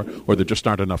anymore, or there just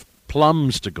aren't enough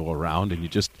plums to go around, and you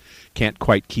just can't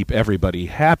quite keep everybody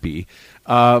happy.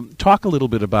 Talk a little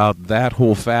bit about that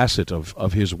whole facet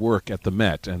of his work at the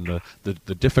Met and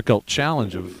the difficult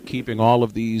challenge of keeping all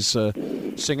of these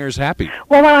singers happy.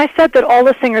 Well, when I said that all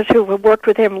the singers who have worked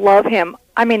with him love him,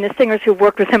 I mean the singers who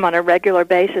worked with him on a regular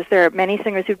basis. There are many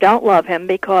singers who don't love him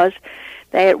because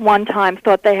they at one time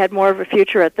thought they had more of a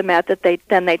future at the Met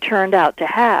than they turned out to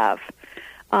have.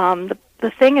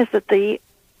 The thing is that the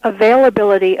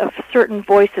availability of certain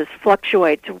voices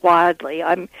fluctuates wildly.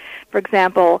 For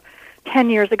example, 10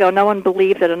 years ago, no one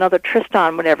believed that another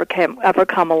Tristan would ever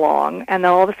come along, and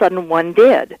then all of a sudden one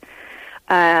did.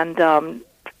 And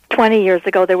 20 years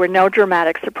ago, there were no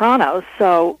dramatic sopranos,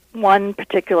 so one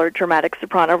particular dramatic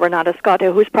soprano, Renata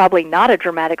Scotto, who's probably not a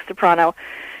dramatic soprano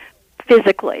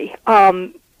physically,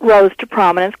 rose to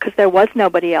prominence because there was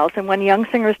nobody else. And when young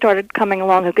singers started coming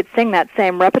along who could sing that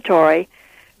same repertory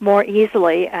more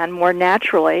easily and more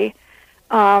naturally,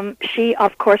 she,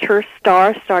 of course, her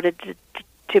star started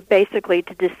to basically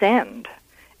descend,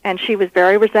 and she was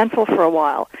very resentful for a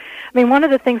while. I mean, one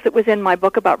of the things that was in my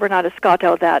book about Renata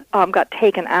Scotto that got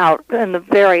taken out in the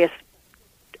various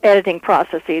editing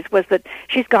processes was that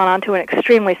she's gone on to an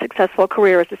extremely successful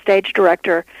career as a stage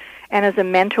director and as a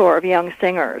mentor of young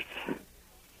singers.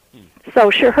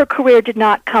 So her career did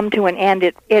not come to an end.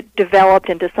 It developed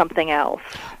into something else.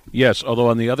 Yes, although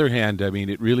on the other hand, I mean,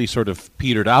 it really sort of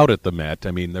petered out at the Met.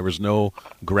 I mean, there was no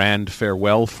grand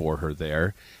farewell for her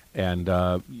there. And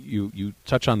you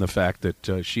touch on the fact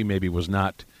that she maybe was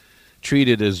not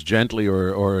treated as gently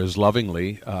or as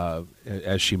lovingly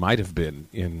as she might have been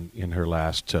in her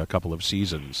last couple of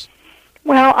seasons.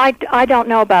 Well, I don't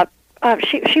know about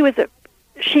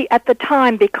she at the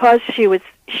time, because she was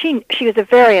a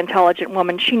very intelligent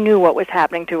woman. She knew what was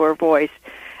happening to her voice,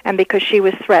 and because she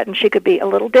was threatened, she could be a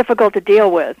little difficult to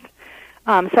deal with.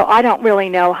 So I don't really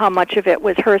know how much of it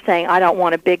was her saying, "I don't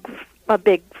want a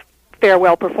big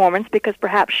farewell performance," because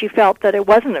perhaps she felt that it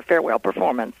wasn't a farewell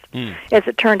performance. As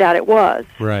it turned out, it was.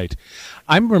 Right.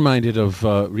 I'm reminded of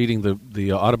reading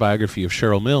the autobiography of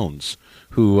Cheryl Milnes,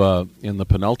 who, in the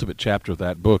penultimate chapter of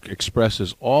that book,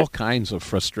 expresses all kinds of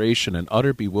frustration and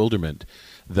utter bewilderment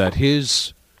that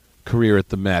his career at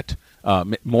the Met,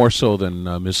 more so than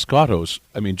Ms. Scotto's,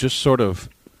 I mean, just sort of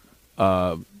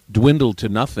dwindled to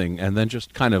nothing and then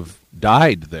just kind of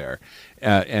died there.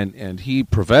 And he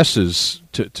professes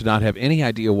to not have any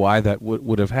idea why that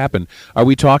would have happened. Are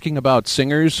we talking about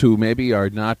singers who maybe are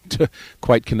not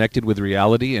quite connected with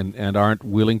reality and aren't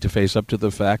willing to face up to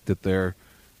the fact that their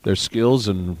skills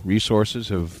and resources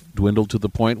have dwindled to the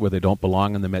point where they don't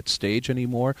belong on the Met stage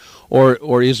anymore?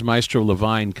 Or is Maestro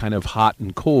Levine kind of hot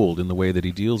and cold in the way that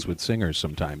he deals with singers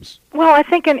sometimes? Well, I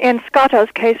think in Scotto's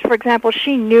case, for example,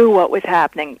 she knew what was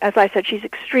happening. As I said, she's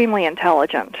extremely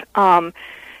intelligent.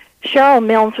 Cheryl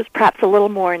Milnes was perhaps a little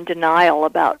more in denial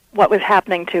about what was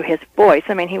happening to his voice.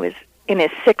 I mean, he was in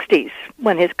his 60s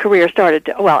when his career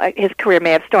started his career may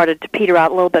have started to peter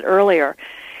out a little bit earlier.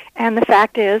 And the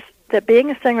fact is that being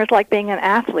a singer is like being an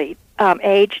athlete.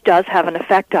 Age does have an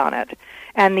effect on it.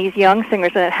 And these young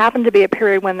singers, and it happened to be a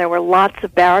period when there were lots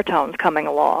of baritones coming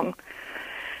along.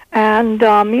 And,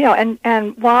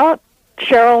 and while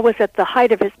Cheryl was at the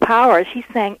height of his powers, he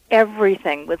sang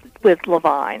everything with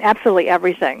Levine, absolutely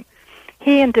everything.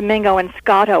 He and Domingo and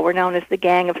Scotto were known as the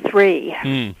Gang of Three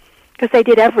because they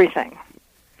did everything.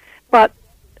 But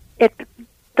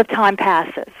the time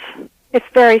passes. It's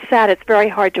very sad. It's very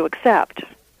hard to accept.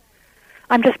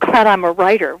 I'm just glad I'm a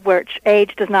writer, which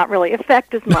age does not really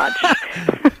affect as much.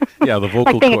 Yeah, the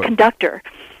vocal like being cord. a conductor.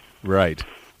 Right,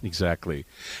 exactly.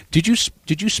 Did you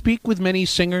speak with many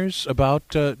singers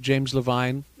about James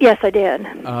Levine? Yes, I did.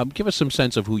 Give us some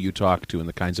sense of who you talked to and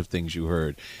the kinds of things you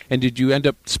heard. And did you end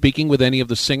up speaking with any of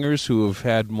the singers who have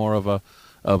had more of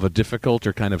a difficult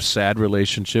or kind of sad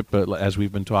relationship, as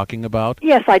we've been talking about?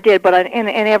 Yes, I did, but in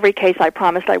every case I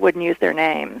promised I wouldn't use their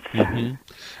names. Mm-hmm.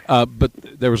 But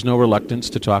there was no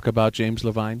reluctance to talk about James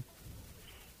Levine?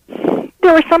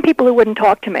 There were some people who wouldn't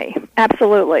talk to me,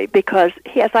 absolutely, because,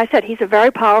 as I said, he's a very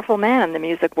powerful man in the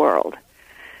music world,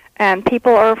 and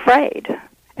people are afraid.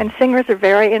 And singers are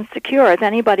very insecure, as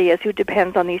anybody is who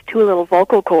depends on these two little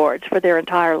vocal cords for their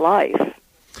entire life.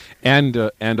 And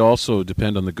also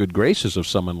depend on the good graces of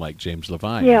someone like James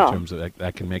Levine. Yeah. In terms of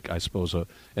that can make, I suppose, an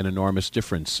enormous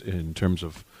difference in terms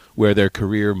of where their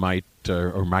career might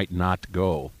or might not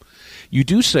go. You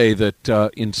do say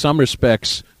that in some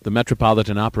respects the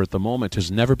Metropolitan Opera at the moment has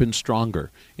never been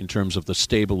stronger in terms of the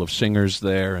stable of singers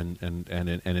there and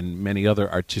in many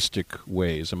other artistic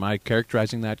ways. Am I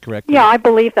characterizing that correctly? Yeah, I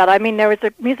believe that. I mean, there was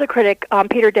a music critic,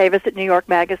 Peter Davis at New York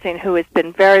Magazine, who has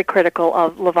been very critical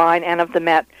of Levine and of the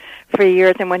Met for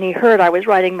years, and when he heard I was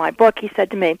writing my book, he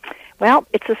said to me, well,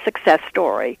 it's a success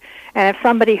story. And if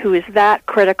somebody who is that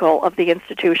critical of the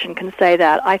institution can say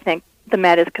that, I think the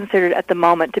Met is considered at the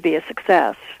moment to be a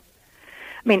success.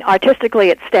 I mean, artistically,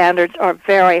 its standards are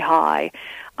very high.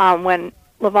 When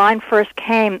Levine first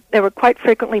came, there were quite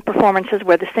frequently performances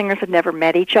where the singers had never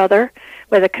met each other,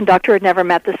 where the conductor had never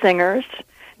met the singers.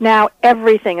 Now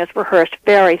everything is rehearsed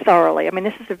very thoroughly. I mean,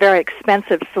 this is a very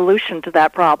expensive solution to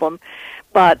that problem,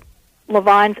 but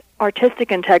Levine's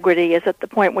artistic integrity is at the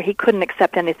point where he couldn't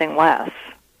accept anything less.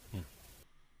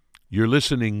 You're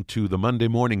listening to the Monday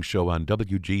Morning Show on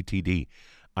WGTD.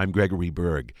 I'm Gregory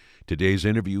Berg. Today's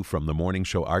interview from the Morning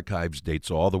Show archives dates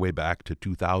all the way back to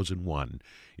 2001.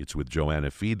 It's with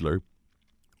Joanna Fiedler,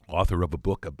 author of a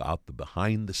book about the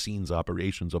behind-the-scenes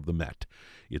operations of the Met.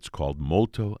 It's called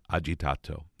Molto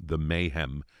Agitato, The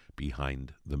Mayhem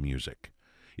Behind the Music.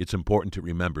 It's important to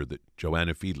remember that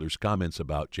Joanna Fiedler's comments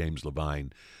about James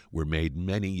Levine were made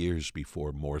many years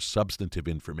before more substantive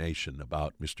information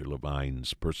about Mr.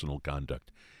 Levine's personal conduct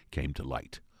came to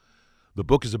light. The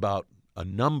book is about a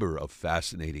number of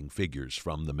fascinating figures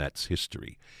from the Met's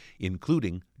history,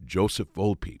 including Joseph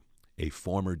Volpe, a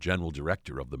former general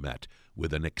director of the Met,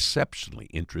 with an exceptionally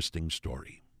interesting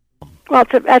story. Well,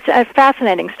 it's a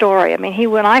fascinating story. I mean,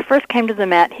 when I first came to the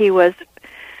Met, he was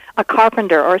a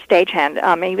carpenter or a stagehand.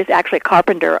 He was actually a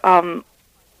carpenter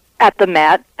at the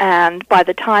Met, and by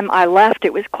the time I left,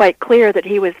 it was quite clear that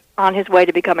he was on his way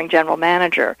to becoming general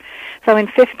manager. So in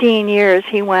 15 years,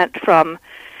 he went from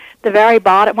the very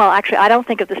bottom. Well, actually, I don't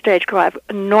think of the stage crew. I have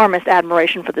enormous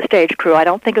admiration for the stage crew. I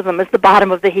don't think of them as the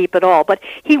bottom of the heap at all. But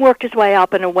he worked his way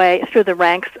up in a way through the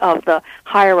ranks of the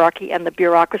hierarchy and the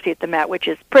bureaucracy at the Met, which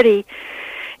is pretty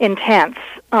intense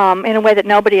in a way that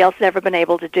nobody else has ever been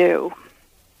able to do.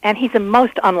 And he's a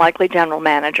most unlikely general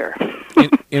manager.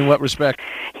 In what respect?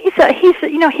 He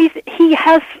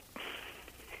has.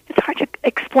 It's hard to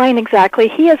explain exactly.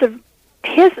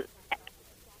 His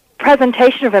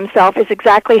presentation of himself is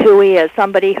exactly who he is.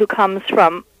 Somebody who comes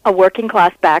from a working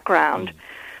class background,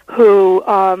 who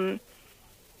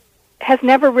has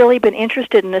never really been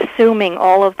interested in assuming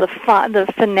all of the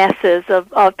finesses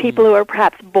of people who are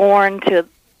perhaps born to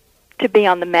be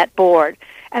on the Met board.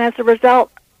 And as a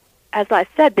result, as I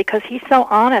said, because he's so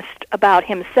honest about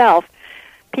himself,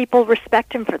 people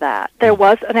respect him for that. There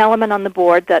was an element on the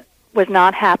board that was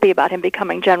not happy about him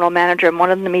becoming general manager, and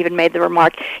one of them even made the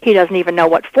remark, he doesn't even know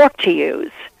what fork to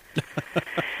use.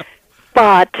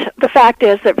 But the fact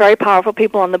is that very powerful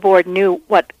people on the board knew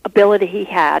what ability he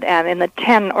had, and in the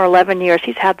 10 or 11 years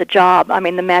he's had the job, I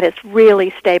mean, the Met is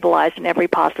really stabilized in every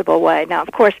possible way. Now,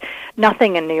 of course,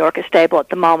 nothing in New York is stable at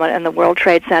the moment, and the World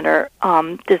Trade Center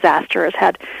disaster has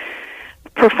had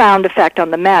profound effect on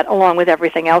the Met, along with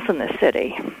everything else in this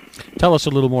city. Tell us a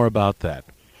little more about that.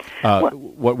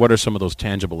 What are some of those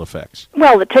tangible effects?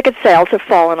 Well, the ticket sales have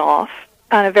fallen off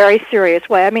in a very serious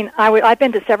way. I mean, I've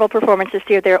been to several performances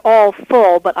here. They're all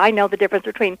full, but I know the difference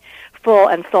between full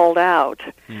and sold out.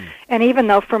 And even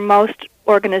though for most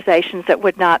organizations it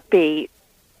would not be,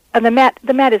 and the Met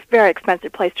is a very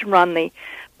expensive place to run. The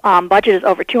budget is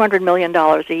over $200 million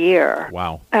a year.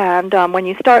 Wow. And when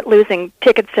you start losing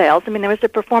ticket sales, I mean, there was a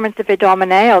performance of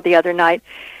Idomeneo the other night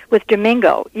with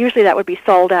Domingo. Usually that would be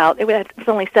sold out. It was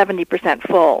only 70%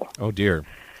 full. Oh, dear.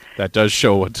 That does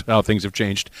show how things have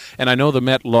changed. And I know the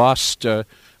Met lost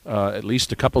at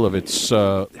least a couple of its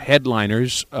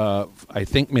headliners, I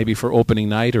think maybe for opening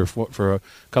night or for a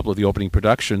couple of the opening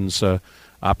productions.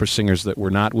 opera singers that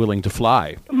were not willing to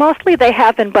fly. Mostly they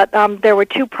haven't, but there were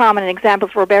two prominent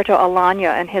examples. Roberto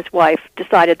Alagna and his wife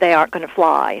decided they aren't going to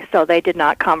fly, so they did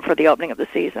not come for the opening of the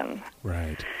season.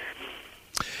 Right.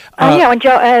 And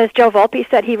as Joe Volpe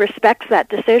said, he respects that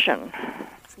decision.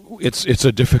 It's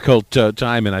a difficult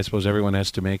time, and I suppose everyone has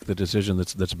to make the decision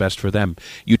that's best for them.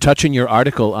 You touch in your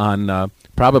article on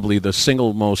probably the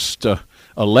single most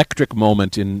electric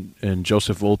moment in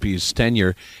Joseph Volpe's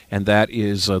tenure, and that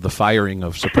is the firing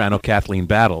of soprano Kathleen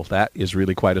Battle. That is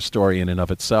really quite a story in and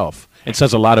of itself. It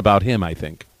says a lot about him, I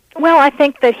think. Well, I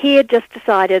think that he had just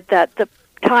decided that the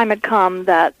time had come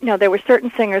that, there were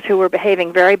certain singers who were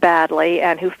behaving very badly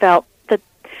and who felt that,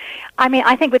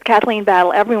 I think with Kathleen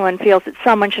Battle, everyone feels that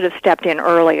someone should have stepped in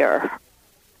earlier.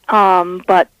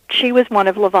 But she was one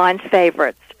of Levine's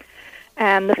favorites.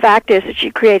 And the fact is that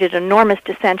she created enormous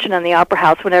dissension in the opera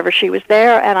house whenever she was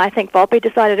there, and I think Volpe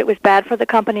decided it was bad for the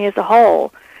company as a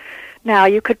whole. Now,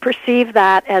 you could perceive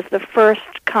that as the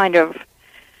first kind of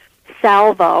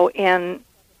salvo in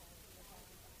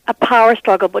a power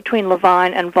struggle between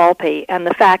Levine and Volpe, and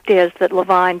the fact is that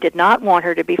Levine did not want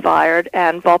her to be fired,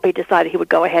 and Volpe decided he would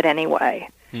go ahead anyway.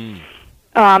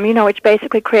 Which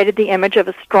basically created the image of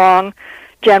a strong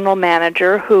general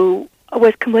manager who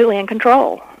was completely in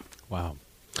control. Wow.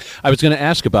 I was going to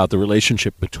ask about the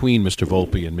relationship between Mr.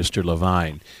 Volpe and Mr.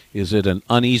 Levine. Is it an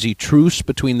uneasy truce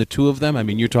between the two of them?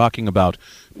 You're talking about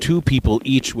two people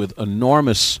each with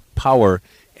enormous power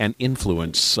and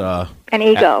influence. An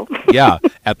ego.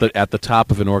 At the top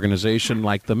of an organization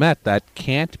like the Met. That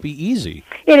can't be easy.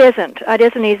 It isn't. It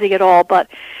isn't easy at all. But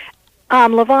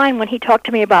Levine, when he talked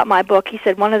to me about my book, he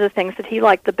said one of the things that he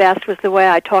liked the best was the way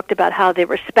I talked about how the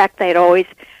respect they'd always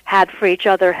had for each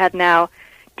other had now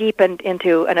deepened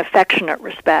into an affectionate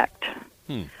respect.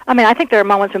 I think there are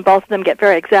moments when both of them get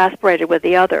very exasperated with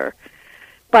the other.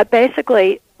 But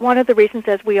basically, one of the reasons,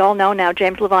 as we all know now,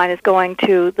 James Levine is going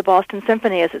to the Boston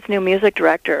Symphony as its new music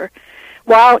director,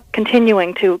 while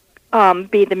continuing to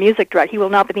be the music director. He will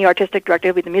not be the artistic director,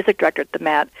 he'll be the music director at the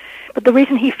Met. But the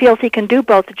reason he feels he can do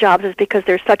both jobs is because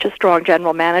there's such a strong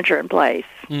general manager in place.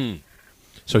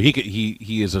 So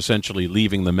he is essentially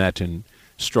leaving the Met in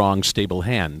strong, stable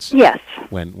hands. Yes.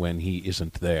 When he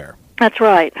isn't there. That's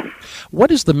right. What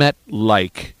is the Met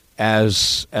like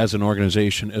as an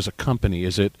organization, as a company?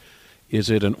 Is it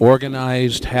an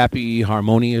organized, happy,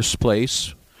 harmonious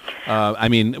place?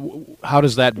 How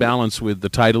does that balance with the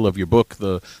title of your book,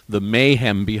 the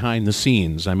mayhem behind the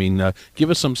scenes? Give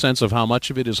us some sense of how much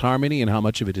of it is harmony and how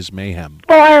much of it is mayhem.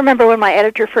 Well, I remember when my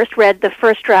editor first read the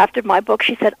first draft of my book,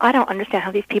 she said, I don't understand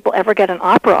how these people ever get an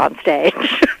opera on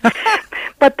stage.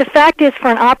 But the fact is, for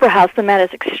an opera house, the Met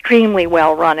is extremely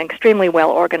well run, extremely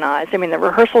well organized. The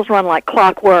rehearsals run like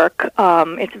clockwork.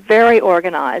 It's very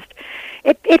organized.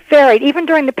 It varied. Even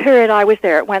during the period I was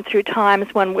there, it went through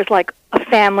times when it was like a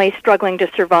family struggling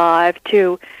to survive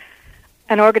to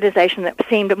an organization that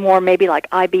seemed more maybe like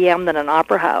IBM than an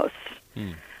opera house.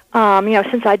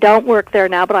 Since I don't work there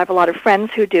now, but I have a lot of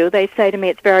friends who do, they say to me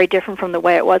it's very different from the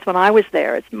way it was when I was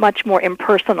there. It's much more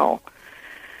impersonal.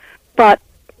 But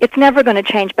it's never going to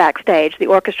change backstage. The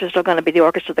orchestra is still going to be the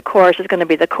orchestra, the chorus is going to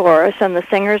be the chorus, and the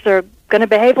singers are going to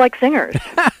behave like singers.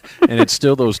 And it's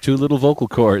still those two little vocal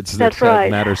cords that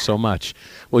matter so much.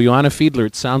 Well, Johanna Fiedler,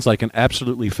 it sounds like an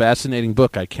absolutely fascinating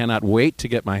book. I cannot wait to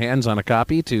get my hands on a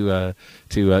copy to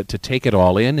take it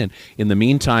all in. And in the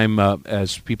meantime,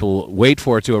 as people wait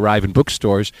for it to arrive in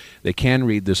bookstores, they can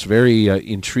read this very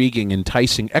intriguing,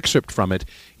 enticing excerpt from it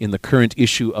in the current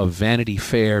issue of Vanity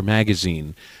Fair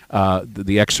magazine.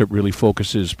 The excerpt really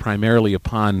focuses primarily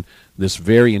upon this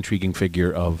very intriguing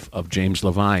figure of James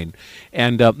Levine.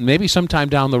 And maybe sometime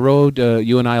down the road,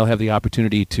 you and I will have the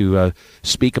opportunity to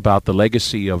speak about the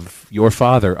legacy of your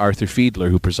father, Arthur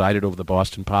Fiedler, who presided over the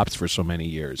Boston Pops for so many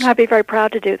years. I'd be very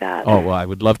proud to do that. Oh, well, I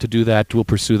would love to do that. We'll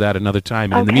pursue that another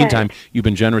time. And in the meantime, you've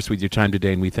been generous with your time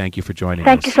today, and we thank you for joining us.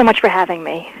 Thank you so much for having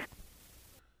me.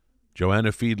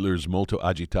 Johanna Fiedler's Molto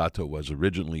Agitato was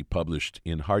originally published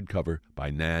in hardcover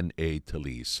by Nan A.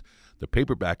 Talese. The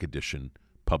paperback edition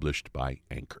published by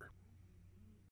Anchor.